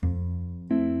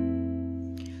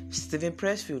Stephen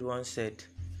Pressfield once said,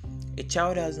 "A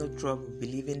child has no trouble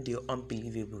believing the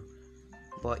unbelievable,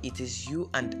 but it is you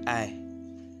and I,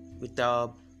 with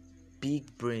our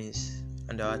big brains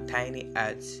and our tiny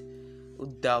hearts, who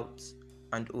doubt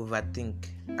and overthink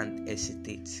and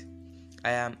hesitate."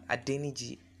 I am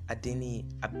Adeni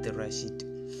Abdurrashid,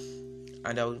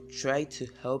 and I will try to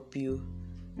help you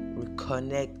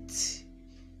reconnect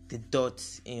the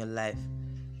dots in your life,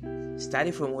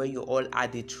 starting from where you all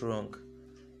had it wrong.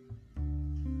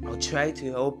 I'll try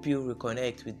to help you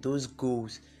reconnect with those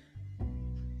goals,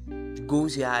 the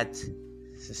goals you had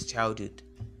since childhood.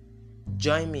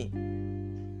 Join me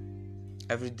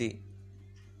every day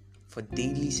for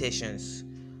daily sessions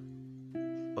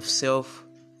of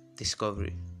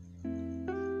self-discovery.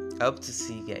 I hope to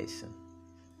see you guys soon.